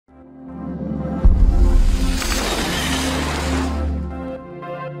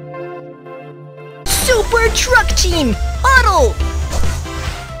Super Truck Team, huddle!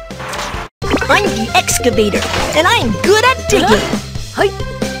 I'm the excavator, and I'm good at digging.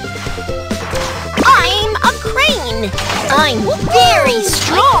 I'm a crane. I'm very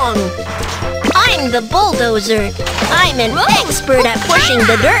strong. I'm the bulldozer. I'm an expert at pushing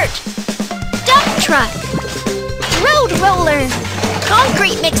the dirt. Dump truck. Road roller.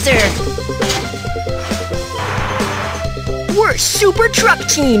 Concrete mixer. We're Super Truck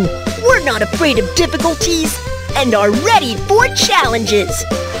Team. We're not afraid of difficulties and are ready for challenges.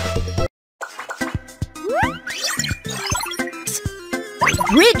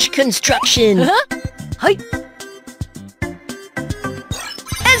 Bridge construction.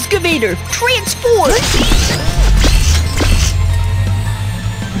 Excavator, transform.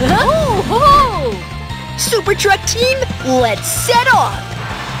 Super Truck Team, let's set off.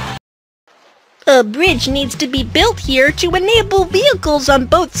 A bridge needs to be built here to enable vehicles on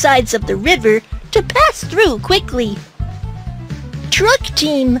both sides of the river to pass through quickly. Truck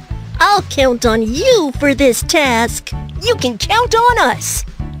Team, I'll count on you for this task. You can count on us.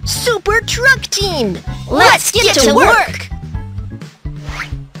 Super Truck Team, let's get to work.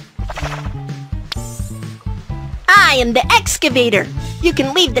 I am the excavator. You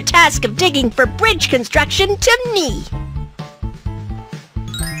can leave the task of digging for bridge construction to me.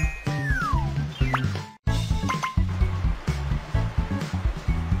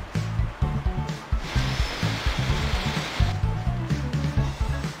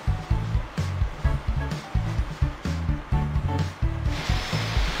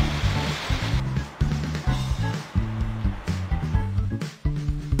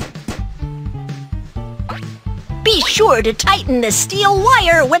 Be sure to tighten the steel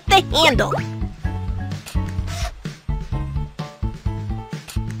wire with the handle.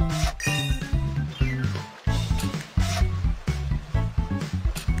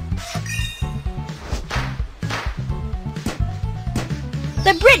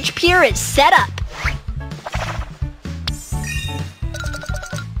 The bridge pier is set up.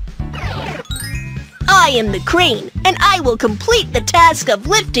 I am the crane, and I will complete the task of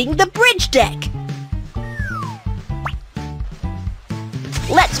lifting the bridge deck.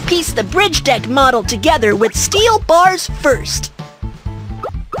 Let's piece the bridge deck model together with steel bars first.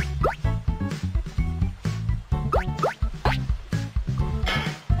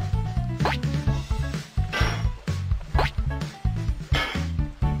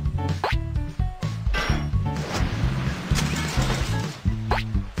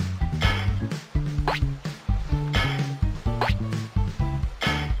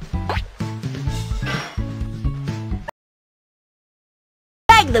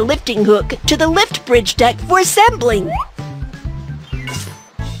 The lifting hook to the lift bridge deck for assembling.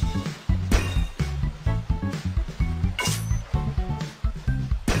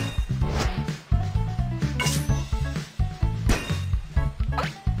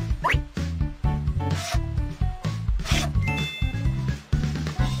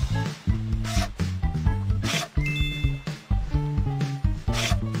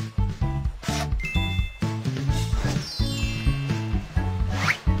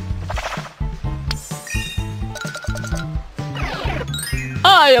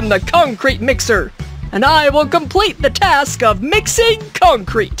 I am the concrete mixer, and I will complete the task of mixing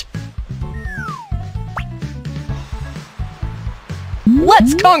concrete.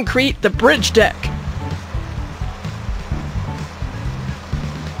 Let's concrete the bridge deck.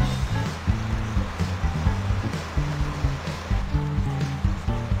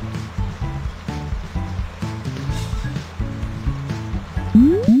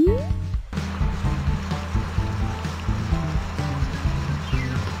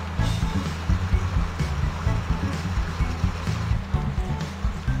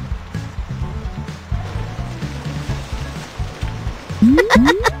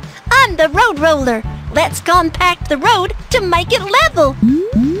 I'm the road roller. Let's compact the road to make it level.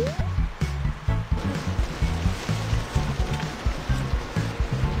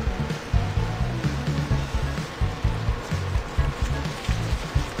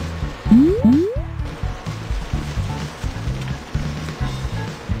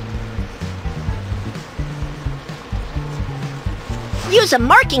 Use a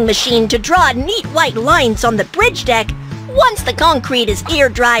marking machine to draw neat white lines on the bridge deck. Once the concrete is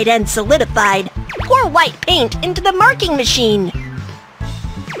air-dried and solidified, pour white paint into the marking machine.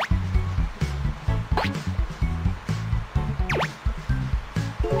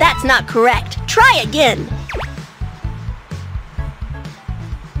 That's not correct. Try again.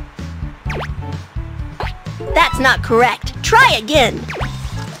 That's not correct. Try again.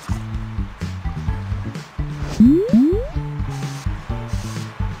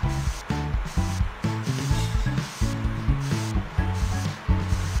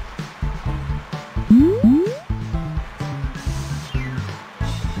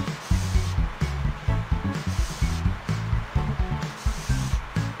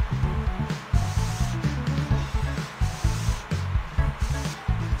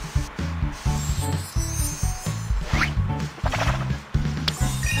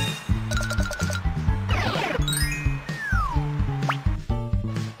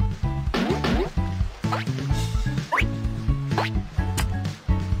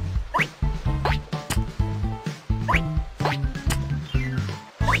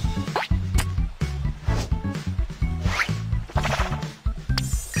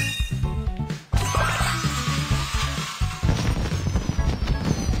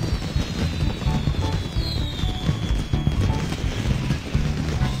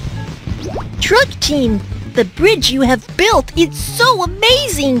 Truck Team. The bridge you have built is so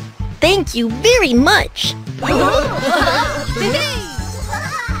amazing. Thank you very much.